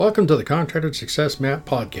Welcome to the Contractor Success Map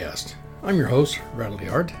podcast. I'm your host, Bradley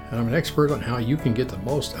Hart, and I'm an expert on how you can get the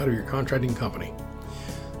most out of your contracting company.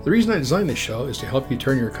 The reason I designed this show is to help you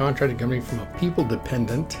turn your contracting company from a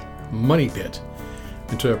people-dependent money pit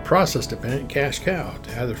into a process-dependent cash cow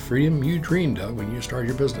to have the freedom you dreamed of when you started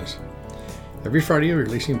your business. Every Friday, we're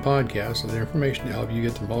releasing podcasts with information to help you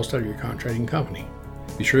get the most out of your contracting company.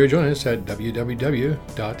 Be sure to join us at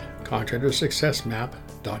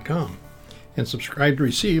www.contractorsuccessmap.com. and subscribe to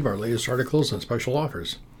receive our latest articles and special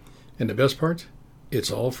offers. And the best part,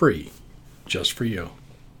 it's all free, just for you.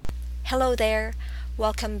 Hello there.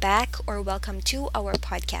 Welcome back or welcome to our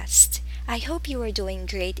podcast. I hope you are doing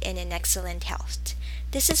great and in excellent health.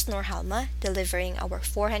 This is Norhalma delivering our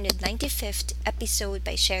 495th episode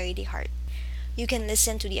by Sherry DeHart. You can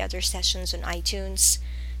listen to the other sessions on iTunes,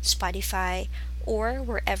 Spotify, or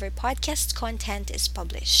wherever podcast content is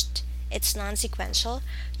published. It's non-sequential.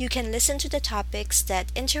 You can listen to the topics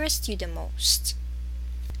that interest you the most.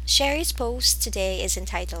 Sherry's post today is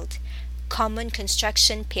entitled, Common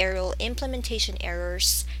Construction Payroll Implementation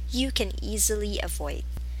Errors You Can Easily Avoid.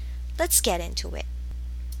 Let's get into it.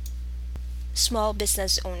 Small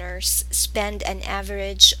business owners spend an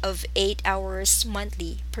average of 8 hours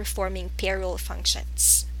monthly performing payroll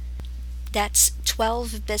functions. That's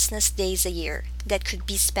 12 business days a year that could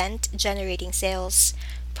be spent generating sales,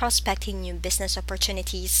 prospecting new business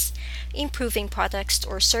opportunities, improving products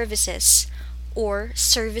or services, or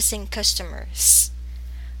servicing customers.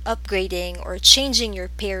 Upgrading or changing your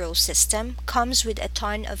payroll system comes with a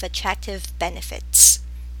ton of attractive benefits.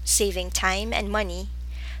 Saving time and money,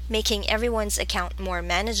 making everyone's account more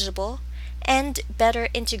manageable, and better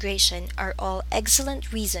integration are all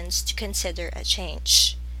excellent reasons to consider a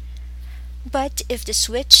change. But if the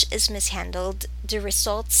switch is mishandled, the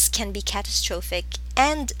results can be catastrophic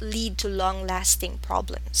and lead to long-lasting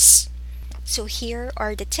problems. So here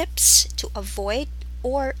are the tips to avoid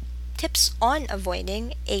or tips on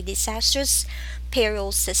avoiding a disastrous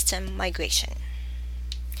payroll system migration.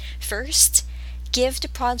 First, give the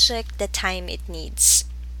project the time it needs.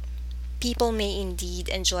 People may indeed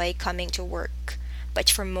enjoy coming to work, but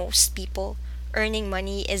for most people, earning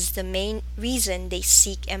money is the main reason they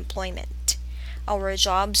seek employment. Our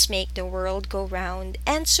jobs make the world go round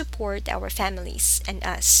and support our families and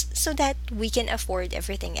us so that we can afford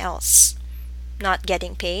everything else. Not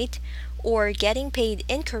getting paid or getting paid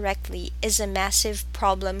incorrectly is a massive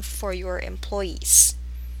problem for your employees.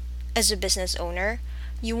 As a business owner,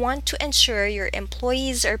 you want to ensure your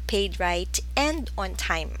employees are paid right and on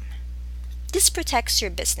time. This protects your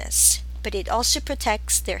business, but it also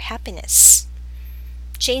protects their happiness.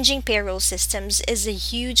 Changing payroll systems is a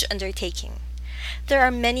huge undertaking. There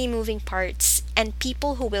are many moving parts and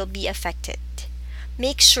people who will be affected.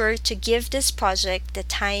 Make sure to give this project the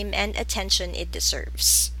time and attention it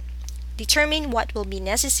deserves. Determine what will be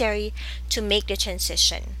necessary to make the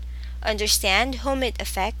transition. Understand whom it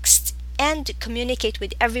affects and communicate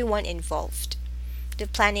with everyone involved. The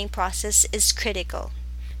planning process is critical.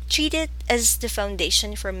 Treat it as the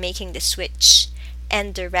foundation for making the switch,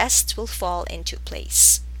 and the rest will fall into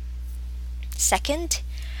place. Second,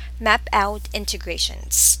 map out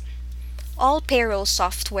integrations. All payroll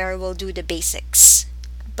software will do the basics,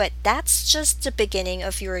 but that's just the beginning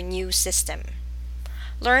of your new system.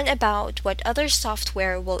 Learn about what other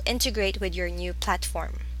software will integrate with your new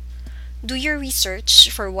platform. Do your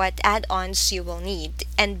research for what add-ons you will need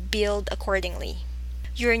and build accordingly.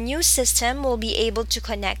 Your new system will be able to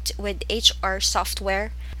connect with HR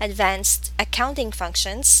software, advanced accounting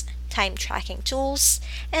functions, time tracking tools,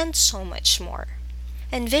 and so much more.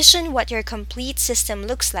 Envision what your complete system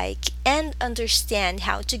looks like and understand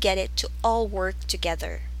how to get it to all work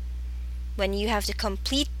together. When you have the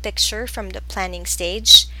complete picture from the planning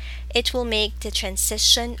stage, it will make the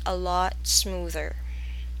transition a lot smoother.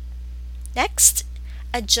 Next,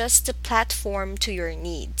 adjust the platform to your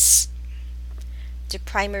needs. The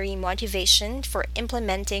primary motivation for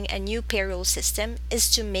implementing a new payroll system is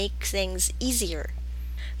to make things easier.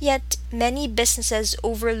 Yet, many businesses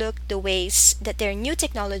overlook the ways that their new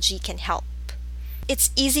technology can help. It's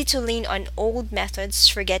easy to lean on old methods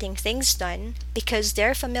for getting things done because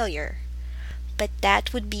they're familiar. But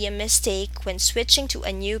that would be a mistake when switching to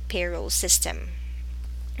a new payroll system.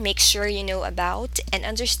 Make sure you know about and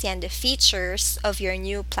understand the features of your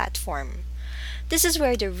new platform. This is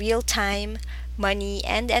where the real time, money,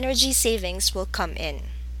 and energy savings will come in.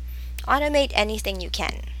 Automate anything you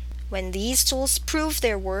can. When these tools prove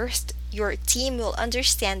their worth, your team will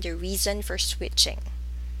understand the reason for switching.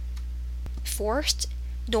 Fourth,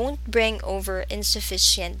 don't bring over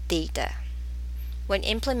insufficient data. When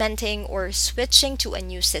implementing or switching to a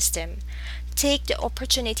new system, take the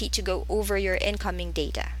opportunity to go over your incoming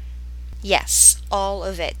data. Yes, all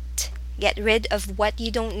of it. Get rid of what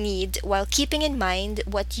you don't need while keeping in mind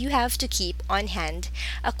what you have to keep on hand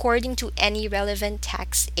according to any relevant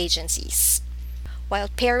tax agencies. While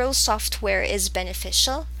payroll software is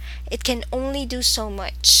beneficial, it can only do so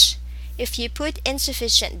much. If you put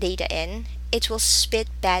insufficient data in, it will spit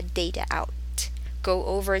bad data out. Go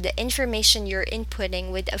over the information you're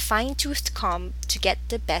inputting with a fine-toothed comb to get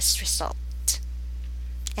the best result.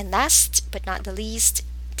 And last but not the least,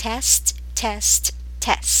 test, test,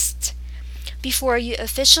 test. Before you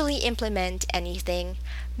officially implement anything,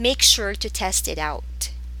 make sure to test it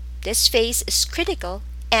out. This phase is critical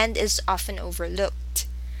and is often overlooked.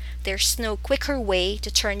 There's no quicker way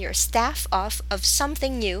to turn your staff off of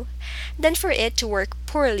something new than for it to work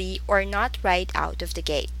poorly or not right out of the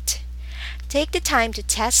gate. Take the time to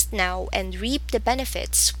test now and reap the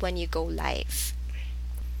benefits when you go live.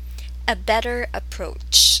 A better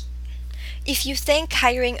approach. If you think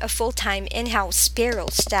hiring a full-time in-house payroll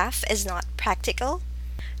staff is not practical,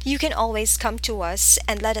 you can always come to us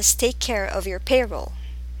and let us take care of your payroll.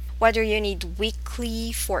 Whether you need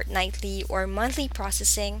weekly, fortnightly, or monthly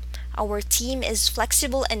processing, our team is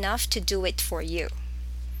flexible enough to do it for you.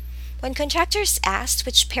 When contractors ask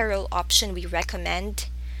which payroll option we recommend,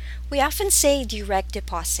 we often say direct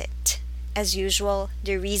deposit. As usual,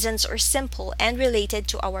 the reasons are simple and related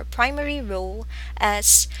to our primary role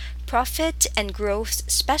as profit and growth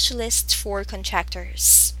specialists for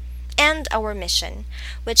contractors, and our mission,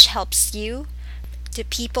 which helps you, the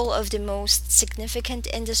people of the most significant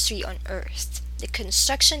industry on earth, the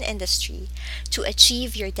construction industry, to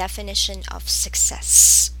achieve your definition of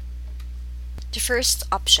success. The first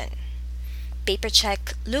option, paper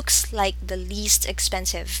check, looks like the least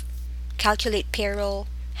expensive. Calculate payroll,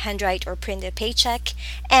 handwrite or print a paycheck,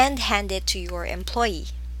 and hand it to your employee.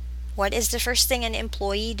 What is the first thing an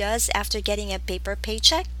employee does after getting a paper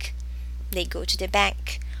paycheck? They go to the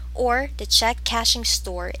bank or the check cashing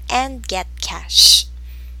store and get cash.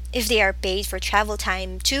 If they are paid for travel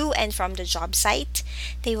time to and from the job site,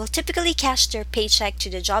 they will typically cash their paycheck to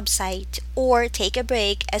the job site or take a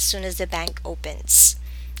break as soon as the bank opens.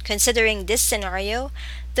 Considering this scenario,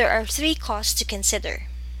 there are 3 costs to consider.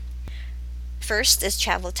 First is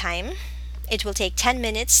travel time. It will take 10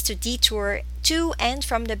 minutes to detour to and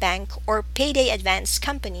from the bank or payday advance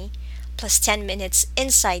company, plus 10 minutes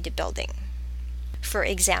inside the building. For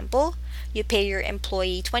example, you pay your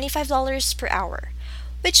employee $25 per hour,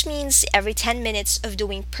 which means every 10 minutes of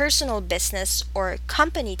doing personal business or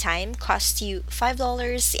company time costs you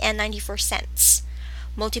 $5.94.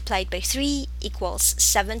 Multiplied by 3 equals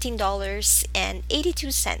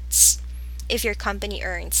 $17.82. If your company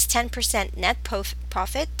earns 10% net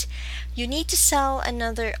profit, you need to sell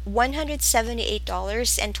another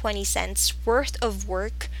 $178.20 worth of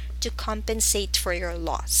work to compensate for your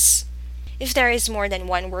loss. If there is more than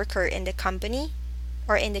one worker in the company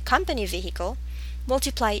or in the company vehicle,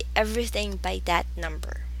 multiply everything by that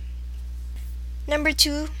number. Number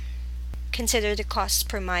 2, consider the cost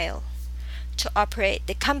per mile. To operate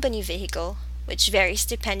the company vehicle, which varies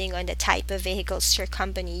depending on the type of vehicles your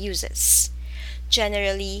company uses.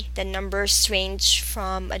 Generally, the numbers range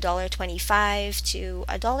from $1.25 to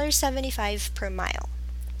 $1.75 per mile.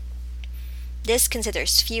 This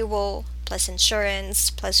considers fuel, plus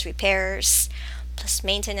insurance, plus repairs, plus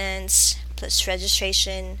maintenance, plus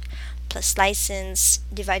registration, plus license,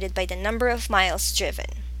 divided by the number of miles driven.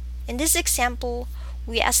 In this example,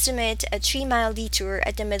 we estimate a 3-mile detour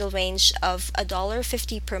at the middle range of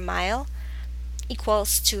 $1.50 per mile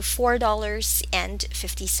equals to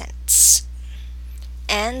 $4.50.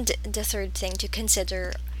 And the third thing to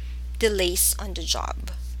consider, delays on the job.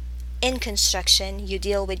 In construction, you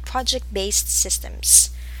deal with project-based systems,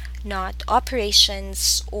 not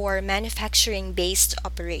operations or manufacturing-based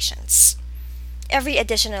operations. Every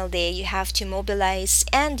additional day you have to mobilize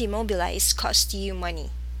and demobilize costs you money.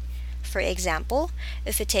 For example,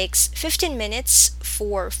 if it takes 15 minutes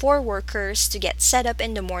for 4 workers to get set up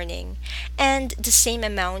in the morning and the same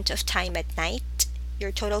amount of time at night,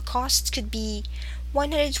 your total cost could be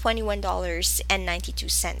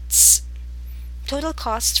 $121.92. Total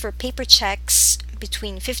cost for paper checks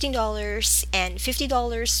between $15 and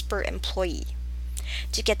 $50 per employee.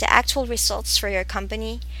 To get the actual results for your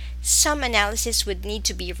company, some analysis would need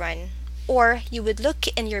to be run, or you would look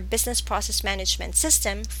in your business process management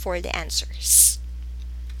system for the answers.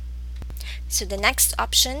 So the next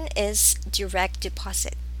option is direct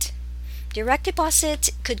deposit. Direct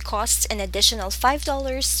deposit could cost an additional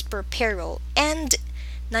 $5 per payroll and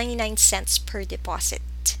 99 cents per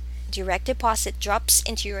deposit. direct deposit drops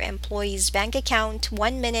into your employee's bank account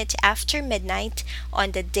 1 minute after midnight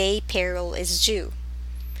on the day payroll is due.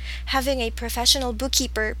 Having a professional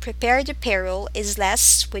bookkeeper prepare the payroll is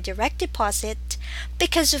less with direct deposit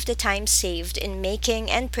because of the time saved in making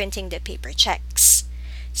and printing the paper checks,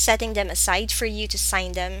 setting them aside for you to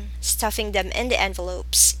sign them, stuffing them in the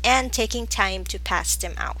envelopes, and taking time to pass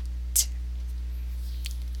them out.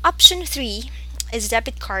 Option 3 is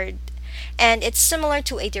debit card, and it's similar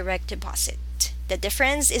to a direct deposit. The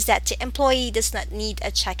difference is that the employee does not need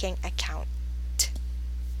a checking account.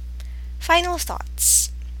 Final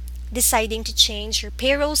thoughts. Deciding to change your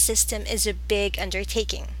payroll system is a big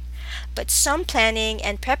undertaking, but some planning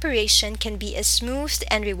and preparation can be a smooth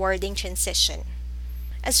and rewarding transition.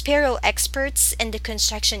 As payroll experts in the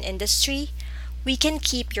construction industry, we can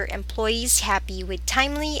keep your employees happy with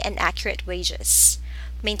timely and accurate wages,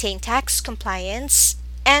 maintain tax compliance,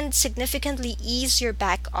 and significantly ease your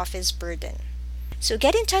back office burden. So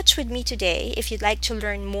get in touch with me today if you'd like to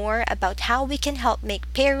learn more about how we can help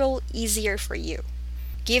make payroll easier for you.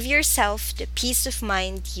 Give yourself the peace of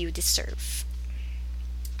mind you deserve.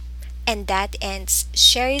 And that ends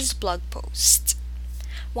Sherry's blog post.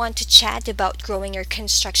 Want to chat about growing your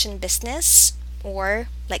construction business? Or,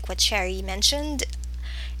 like what Sherry mentioned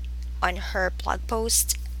on her blog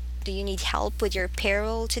post, do you need help with your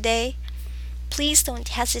payroll today? Please don't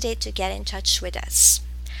hesitate to get in touch with us.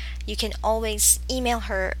 You can always email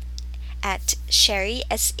her at Sherry,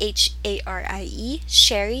 Sharie,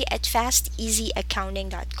 Sherry at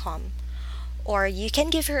fasteasyaccounting.com. Or you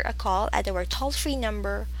can give her a call at our toll-free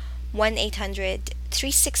number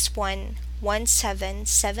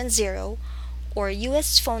 1-800-361-1770 or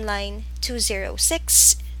US phone line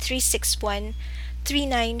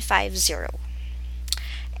 206-361-3950.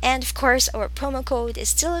 And of course, our promo code is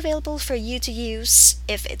still available for you to use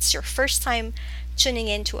if it's your first time tuning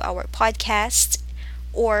into our podcast,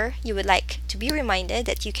 or you would like to be reminded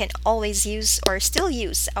that you can always use or still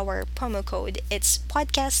use our promo code. It's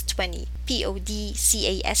podcast20,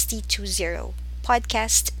 PODCAST20,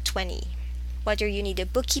 podcast20. Whether you need a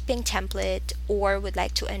bookkeeping template or would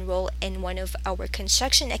like to enroll in one of our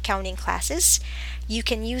construction accounting classes, you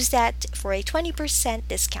can use that for a 20%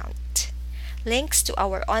 discount. Links to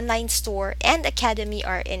our online store and academy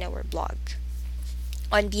are in our blog.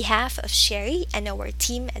 On behalf of Sherry and our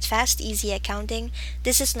team at Fast Easy Accounting,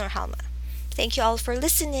 this is Norhalma. Thank you all for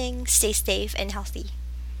listening. Stay safe and healthy.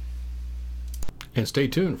 And stay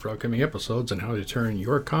tuned for upcoming episodes on how to turn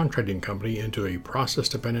your contracting company into a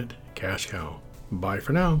process-dependent cash cow. Bye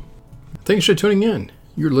for now. Thanks for tuning in.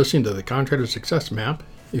 You're listening to the Contractor Success Map.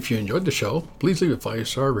 If you enjoyed the show, please leave a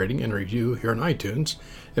 5-star rating and review here on iTunes,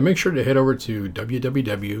 and make sure to head over to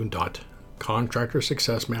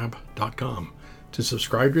www.contractorsuccessmap.com to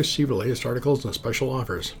subscribe to receive the latest articles and special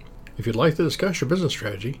offers. If you'd like to discuss your business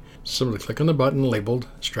strategy, simply click on the button labeled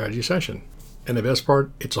Strategy Session. And the best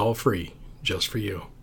part, it's all free, just for you.